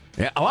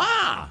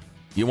 Yeah.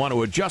 You want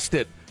to adjust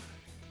it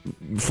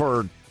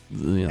for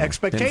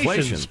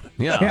expectations. Inflation.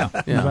 Yeah,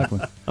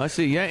 exactly. I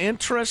see. Yeah,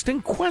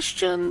 interesting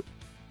question.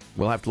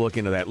 We'll have to look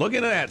into that. Look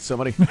into that,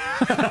 somebody.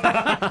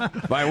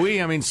 By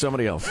we, I mean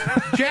somebody else.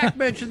 Jack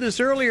mentioned this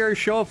earlier. A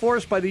show of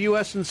force by the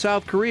U.S. and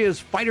South Korea's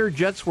fighter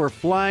jets were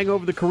flying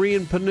over the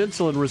Korean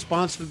peninsula in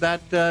response to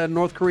that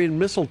North Korean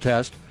missile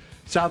test.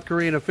 South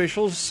Korean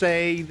officials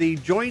say the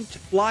joint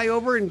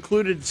flyover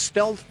included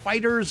stealth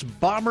fighters,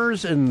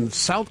 bombers, and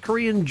South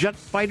Korean jet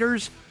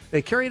fighters.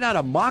 They carried out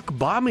a mock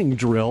bombing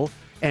drill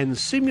and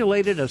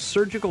simulated a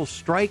surgical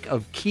strike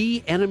of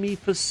key enemy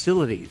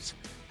facilities,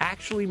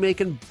 actually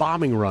making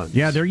bombing runs.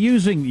 Yeah, you're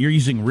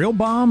using real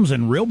bombs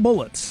and real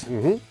bullets.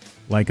 Mm-hmm.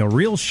 Like a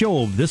real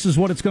show of this is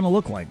what it's going to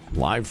look like.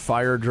 Live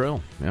fire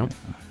drill. Yep.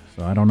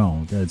 So I don't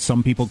know.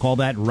 Some people call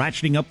that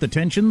ratcheting up the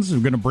tensions.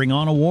 We're going to bring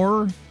on a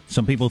war.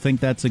 Some people think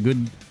that's a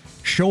good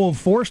show of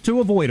force to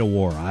avoid a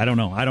war. I don't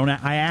know.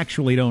 I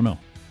actually don't know.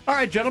 All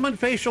right, gentlemen,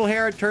 facial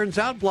hair, it turns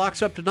out,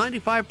 blocks up to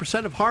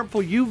 95% of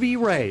harmful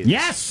UV rays.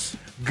 Yes!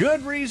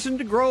 Good reason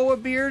to grow a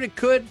beard. It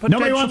could potentially...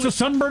 Nobody wants a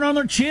sunburn on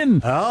their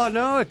chin. Oh,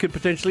 no, it could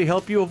potentially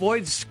help you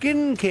avoid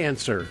skin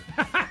cancer.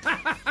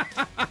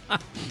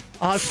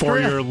 For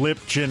your lip,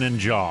 chin, and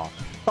jaw.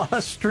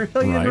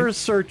 Australian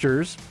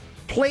researchers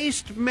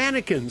placed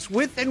mannequins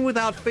with and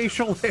without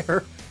facial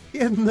hair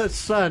in the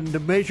sun to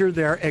measure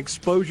their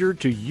exposure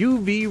to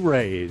UV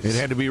rays. It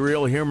had to be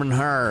real human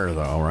hair,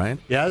 though, right?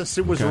 Yes,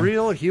 it was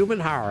real human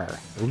hair.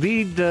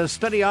 Lead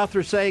study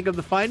author saying of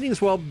the findings,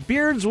 well,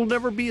 beards will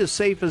never be as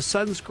safe as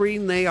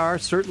sunscreen. They are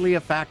certainly a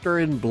factor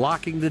in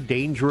blocking the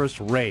dangerous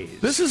rays.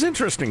 This is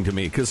interesting to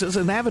me because as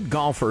an avid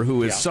golfer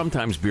who is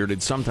sometimes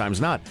bearded, sometimes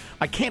not,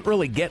 I can't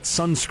really get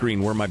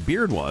sunscreen where my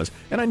beard was,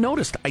 and I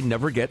noticed I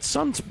never get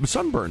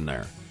sunburn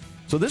there.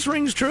 So this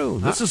rings true.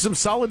 This is some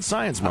solid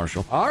science,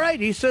 Marshall. All right.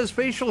 He says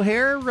facial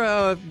hair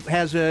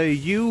has a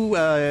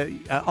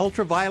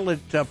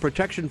ultraviolet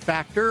protection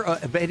factor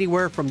of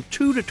anywhere from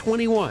 2 to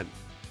 21.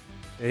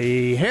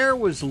 The hair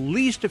was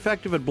least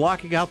effective at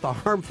blocking out the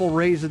harmful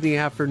rays in the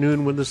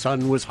afternoon when the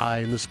sun was high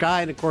in the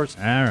sky. And, of course,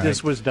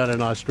 this was done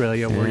in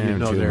Australia where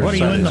there's What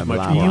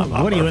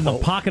are you in the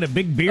pocket of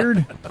big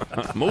beard?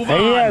 Move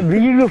on. Yeah,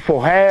 beautiful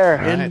hair.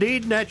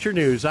 Indeed, and that's your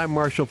news. I'm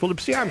Marshall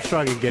Phillips, the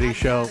Armstrong and Getty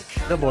Show,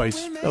 the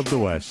voice of the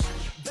West.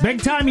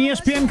 Big-time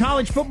ESPN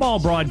college football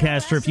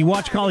broadcaster. If you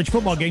watch college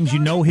football games, you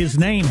know his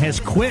name has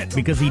quit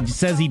because he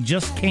says he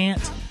just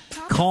can't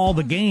call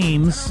the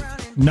games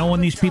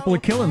knowing these people are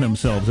killing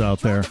themselves out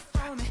there.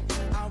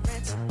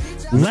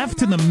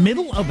 Left in the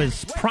middle of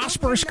his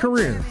prosperous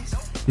career.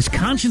 His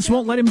conscience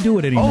won't let him do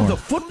it anymore. Oh, the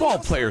football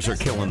players are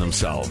killing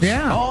themselves.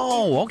 Yeah.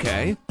 Oh,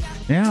 okay.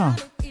 Yeah.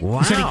 Wow.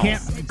 He said he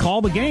can't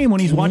call the game when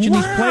he's watching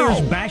these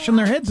players bashing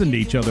their heads into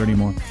each other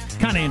anymore.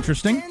 Kind of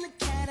interesting.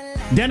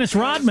 Dennis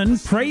Rodman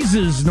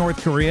praises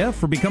North Korea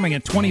for becoming a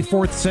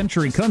 24th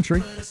century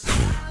country.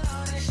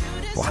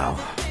 Wow.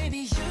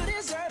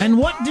 And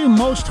what do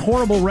most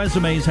horrible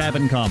resumes have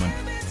in common?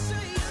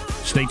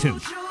 Stay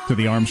tuned to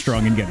the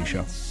Armstrong and Getty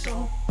Show.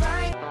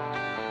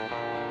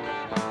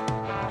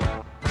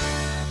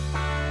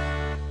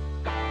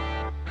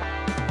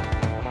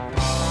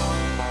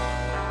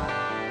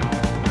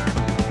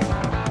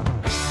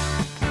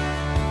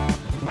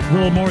 A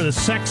little more of the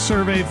sex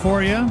survey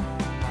for you.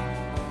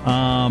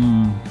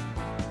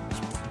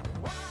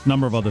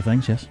 Number of other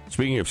things, yes.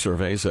 Speaking of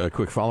surveys, a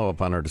quick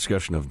follow-up on our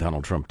discussion of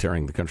Donald Trump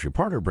tearing the country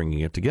apart or bringing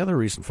it together. A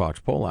recent Fox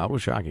poll out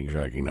with shocking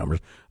numbers.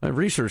 I've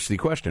researched the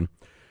question.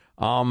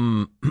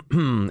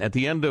 At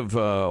the end of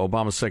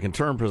Obama's second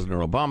term,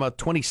 President Obama,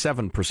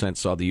 27%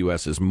 saw the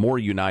U.S. as more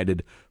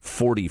united,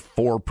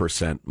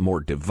 44% more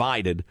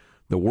divided.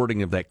 The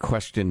wording of that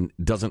question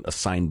doesn't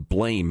assign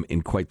blame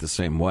in quite the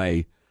same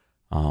way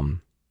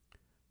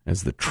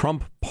as the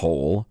Trump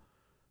poll.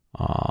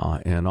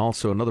 And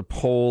also another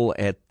poll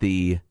at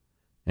the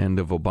end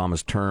of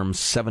Obama's term,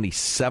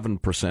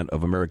 77%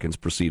 of Americans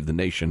perceive the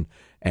nation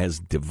as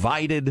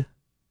divided.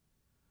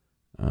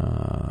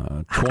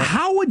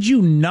 How would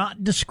you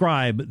not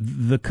describe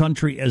the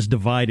country as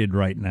divided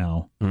right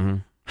now? Mm-hmm.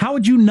 How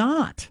would you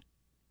not?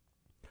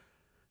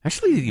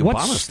 Actually, the Obama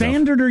what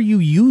standard are you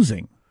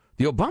using?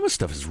 The Obama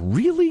stuff is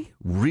really,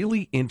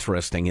 really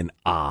interesting and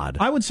odd.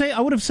 I would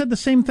have said the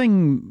same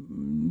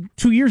thing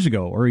 2 years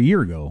ago or a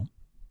year ago.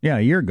 Yeah,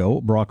 a year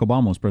ago, Barack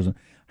Obama was president.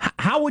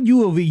 How would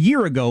you, of a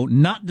year ago,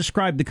 not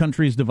describe the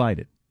country as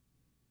divided?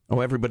 Oh,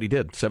 everybody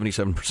did.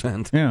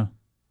 77%. Yeah.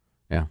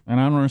 Yeah. And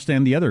I don't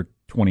understand the other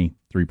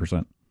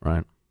 23%.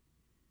 Right.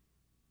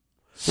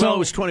 So well, it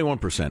was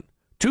 21%.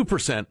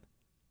 2%,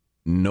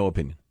 no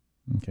opinion.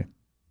 Okay.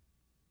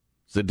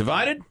 Is it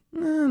divided? I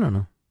don't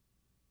know.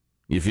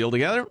 You feel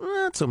together?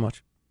 Not so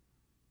much.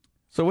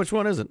 So which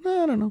one is it?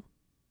 I don't know.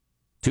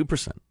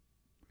 2%.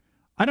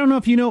 I don't know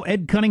if you know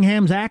Ed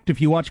Cunningham's act. If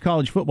you watch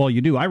college football,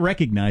 you do. I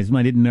recognize him.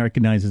 I didn't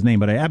recognize his name,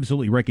 but I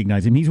absolutely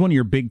recognize him. He's one of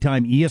your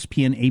big-time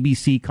ESPN,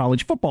 ABC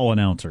college football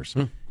announcers.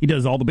 He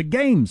does all the big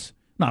games.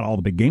 Not all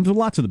the big games, but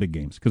lots of the big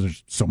games, because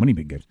there's so many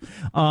big games.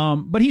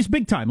 But he's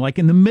big-time, like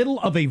in the middle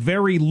of a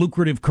very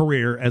lucrative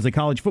career as a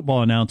college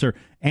football announcer,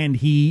 and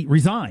he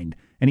resigned.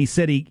 And he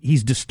said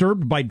he's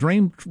disturbed by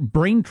brain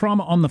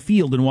trauma on the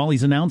field, and while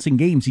he's announcing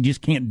games, he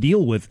just can't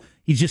deal with.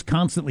 He's just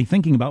constantly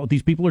thinking about what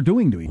these people are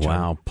doing to each other.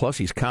 Wow. Plus,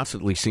 he's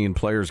constantly seeing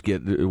players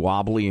get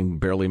wobbly and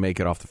barely make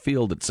it off the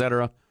field,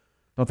 etc.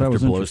 Thought that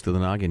was blows to the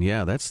noggin.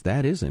 Yeah,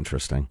 that is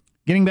interesting.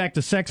 Getting back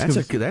to sex.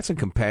 That's a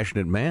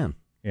compassionate man.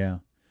 Yeah.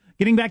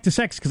 Getting back to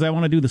sex, because I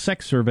want to do the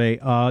sex survey.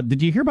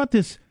 Did you hear about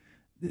this?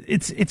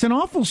 It's an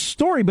awful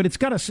story, but it's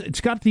got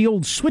the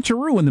old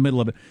switcheroo in the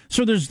middle of it.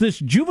 So there's this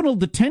juvenile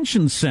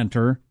detention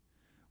center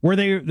where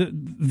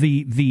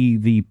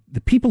the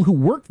people who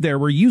worked there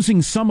were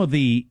using some of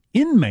the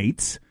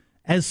inmates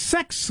as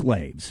sex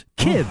slaves,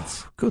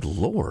 kids. Oh, good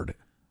Lord.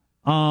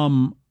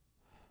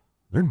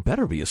 There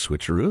better be a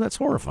switcheroo. That's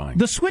horrifying.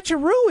 The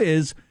switcheroo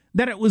is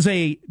that it was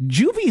a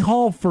juvie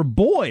hall for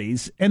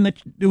boys, and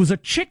that it was a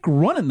chick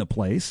running the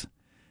place.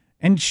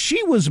 And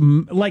she was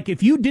like,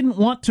 if you didn't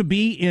want to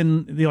be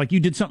in, like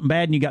you did something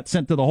bad and you got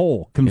sent to the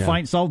hole,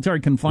 solitary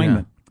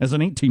confinement as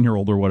an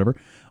 18-year-old or whatever,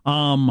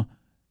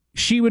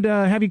 she would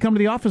have you come to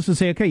the office and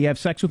say, okay, you have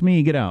sex with me,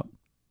 you get out.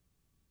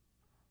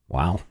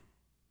 Wow.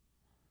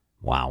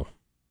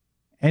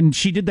 And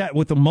she did that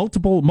with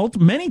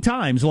many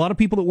times. A lot of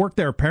people that worked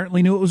there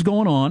apparently knew what was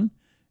going on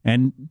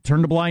and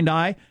turned a blind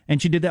eye.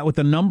 And she did that with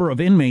a number of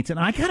inmates. And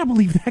I got to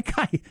believe that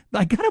guy.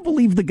 I got to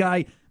believe the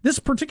guy, this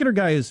particular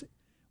guy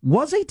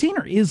was 18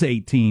 or is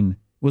 18?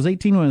 Was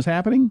 18 when it was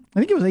happening? I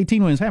think it was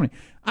 18 when it was happening.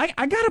 I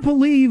got to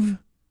believe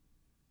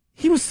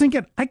he was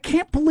thinking, I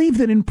can't believe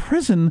that in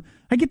prison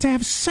I get to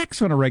have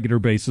sex on a regular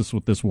basis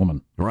with this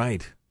woman.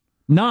 Right.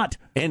 Not.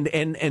 And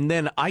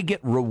then I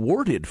get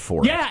rewarded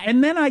for it. Yeah,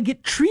 and then I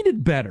get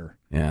treated better.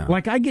 Yeah.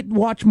 Like I get to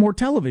watch more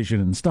television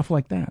and stuff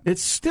like that.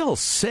 It's still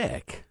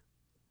sick.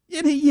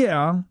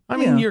 Yeah. I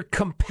mean, you're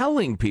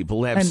compelling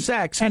people to have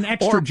sex and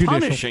or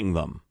punishing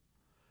them.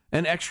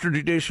 An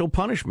extrajudicial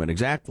punishment,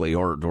 exactly,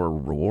 or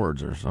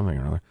rewards or something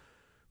or other.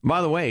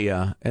 By the way,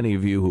 any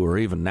of you who are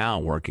even now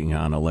working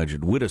on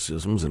alleged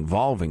witticisms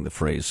involving the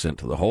phrase sent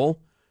to the hole,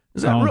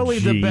 is that really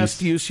the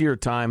best use of your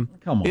time?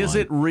 Come on. Is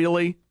it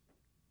really?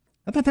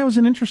 I thought that was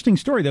an interesting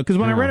story, though, because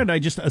when I read it, I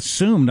just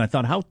assumed, I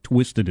thought, how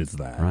twisted is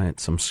that? Right,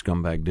 some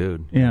scumbag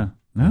dude. Yeah.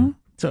 No?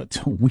 It's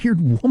a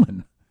weird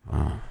woman.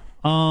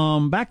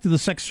 Back to the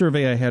sex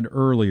survey I had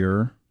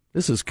earlier.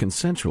 This is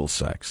consensual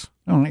sex.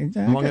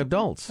 Among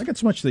adults. I got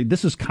so much.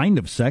 This is kind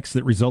of sex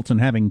that results in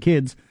having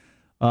kids.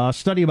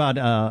 Study about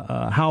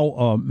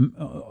how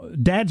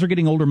dads are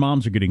getting older,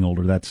 moms are getting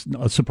older. That's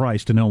a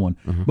surprise to no one.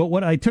 Mm-hmm. But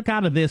what I took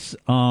out of this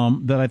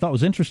that I thought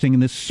was interesting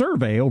in this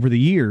survey over the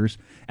years,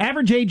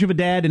 average age of a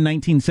dad in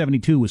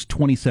 1972 was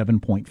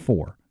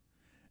 27.4.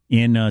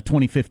 In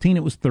 2015,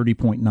 it was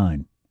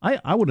 30.9.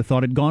 I would have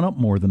thought it'd gone up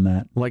more than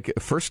that. Like a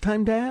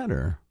first-time dad,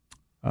 or?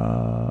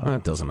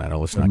 It doesn't matter.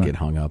 Let's not get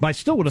hung up. But I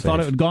still would have thought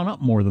it had gone up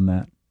more than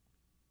that.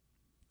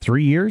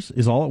 3 years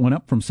is all it went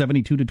up from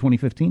 72 to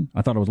 2015.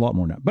 I thought it was a lot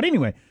more than that. But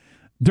anyway,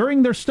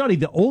 during their study,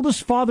 the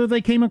oldest father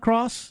they came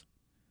across,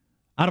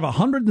 out of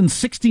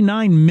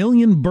 169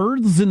 million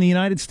births in the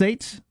United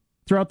States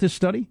throughout this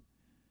study,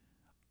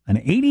 an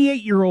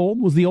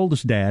 88-year-old was the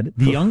oldest dad.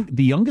 The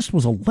youngest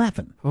was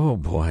 11. Oh,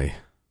 boy.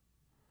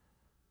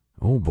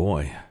 Oh,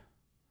 boy.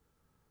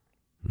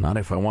 Not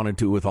if I wanted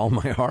to with all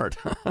my heart.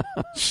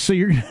 So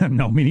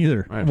no, me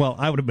neither. Right. Well,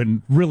 I would have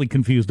been really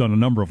confused on a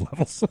number of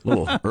levels. A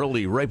little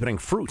early ripening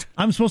fruit.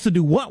 I'm supposed to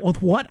do what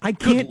with what? I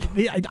can't.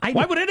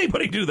 Why would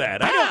anybody do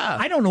that?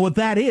 I don't know what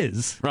that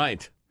is.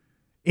 Right.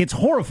 It's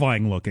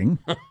horrifying looking.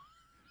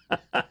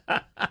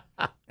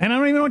 And I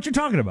don't even know what you're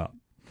talking about.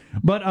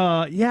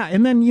 But, yeah,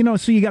 and then,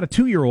 so you got a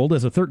 2-year-old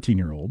as a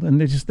 13-year-old,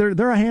 and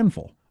they're a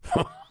handful.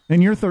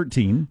 And you're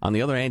 13. On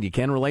the other hand, you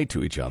can relate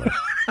to each other.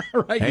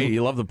 Right. Hey,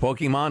 you love the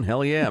Pokemon?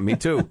 Hell yeah, me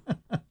too.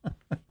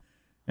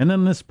 And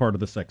then this part of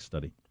the sex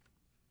study.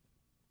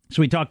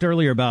 So we talked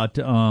earlier about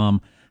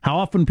how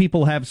often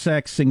people have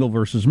sex, single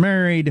versus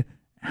married,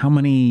 how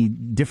many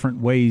different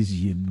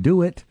ways you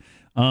do it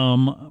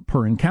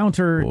per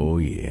encounter. Oh,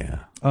 yeah.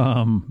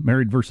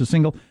 Married versus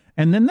single.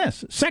 And then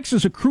this. Sex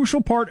is a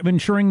crucial part of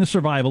ensuring the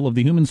survival of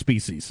the human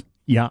species.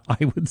 Yeah,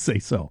 I would say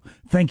so.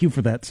 Thank you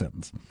for that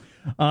sentence.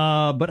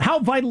 But how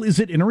vital is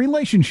it in a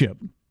relationship?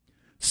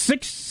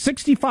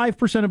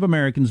 65% of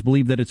Americans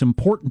believe that it's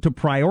important to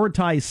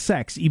prioritize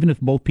sex even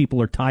if both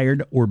people are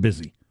tired or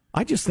busy.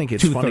 I just think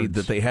it's funny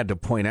that they had to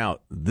point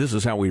out this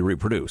is how we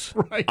reproduce.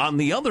 Right. On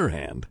the other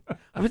hand,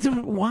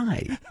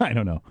 why? I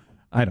don't know.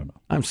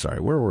 I'm sorry,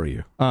 where were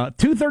you?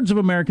 2/3 of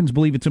Americans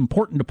believe it's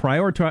important to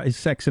prioritize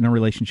sex in a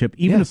relationship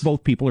even if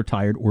both people are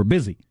tired or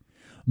busy.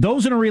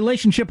 Those in a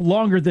relationship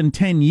longer than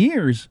 10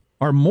 years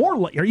are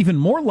even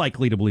more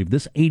likely to believe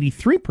this,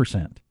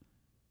 83%.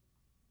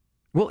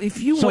 Well, if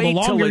you wait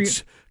till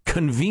it's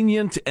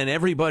convenient and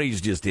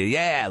everybody's just,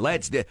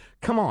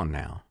 come on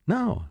now.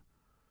 No.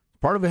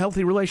 Part of a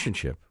healthy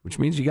relationship, which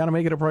means you got to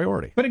make it a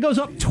priority. But it goes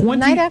up 20...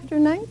 Night after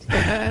night?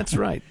 That's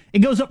right. It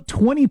goes up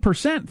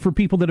 20% for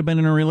people that have been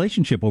in a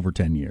relationship over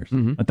 10 years.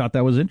 Mm-hmm. I thought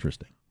that was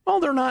interesting. Well,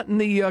 they're not in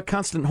the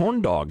constant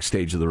horn dog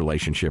stage of the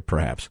relationship,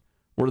 perhaps,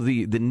 where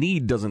the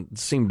need doesn't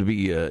seem to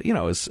be,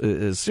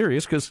 as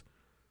serious because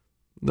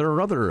there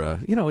are other,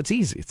 it's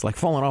easy. It's like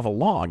falling off a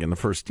log in the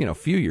first,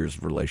 few years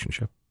of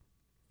relationship.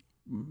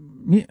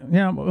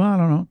 Yeah, well, I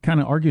don't know.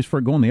 Kind of argues for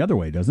it going the other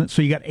way, doesn't it?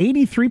 So you got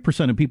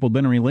 83% of people who've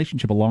been in a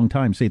relationship a long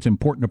time say it's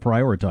important to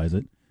prioritize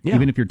it,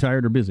 even if you're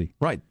tired or busy.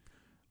 Right.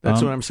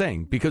 That's what I'm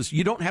saying. Because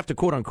you don't have to,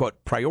 quote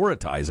unquote,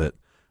 prioritize it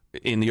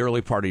in the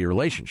early part of your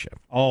relationship.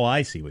 Oh,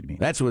 I see what you mean.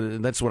 That's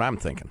what I'm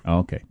thinking.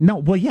 Okay. No,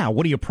 well, yeah.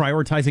 What are you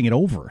prioritizing it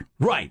over?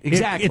 Right.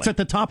 Exactly. It's at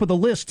the top of the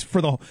list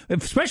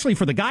especially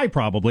for the guy,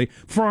 probably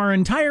for our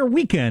entire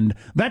weekend.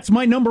 That's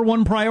my number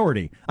one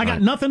priority. I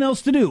got nothing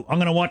else to do. I'm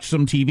going to watch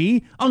some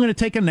TV. I'm going to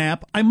take a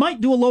nap. I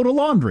might do a load of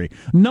laundry.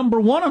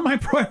 Number one on my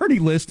priority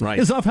list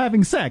is of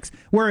having sex.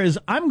 Whereas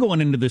I'm going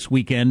into this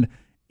weekend,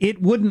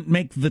 it wouldn't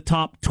make the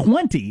top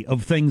 20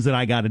 of things that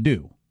I got to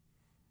do.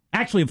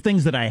 Actually, of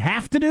things that I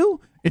have to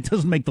do, it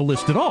doesn't make the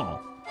list at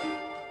all.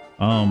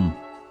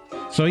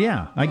 So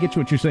yeah, I get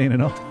what you're saying.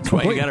 That's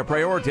why you got to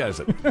prioritize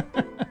it.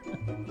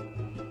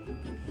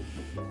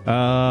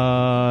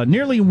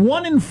 Nearly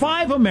 1 in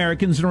 5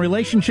 Americans in a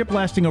relationship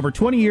lasting over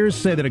 20 years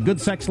say that a good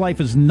sex life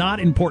is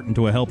not important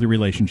to a healthy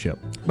relationship.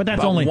 But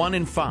that's only 1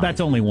 in 5. That's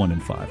only 1 in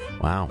 5.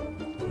 Wow,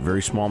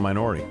 very small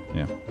minority.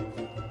 Yeah.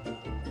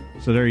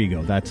 So there you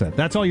go. That's it.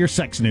 That's all your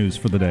sex news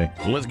for the day.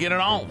 Let's get it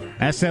on.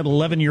 Ask that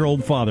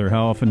 11-year-old father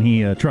how often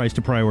he tries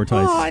to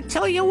prioritize. Oh, I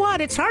tell you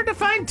what, it's hard to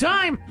find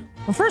time.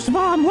 Well, first of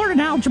all, I'm learning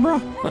algebra.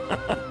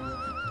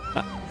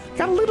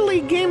 Got a Little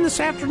League game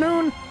this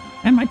afternoon.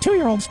 And my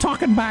 2-year-old's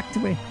talking back to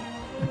me.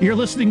 You're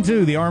listening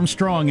to the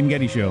Armstrong and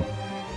Getty Show.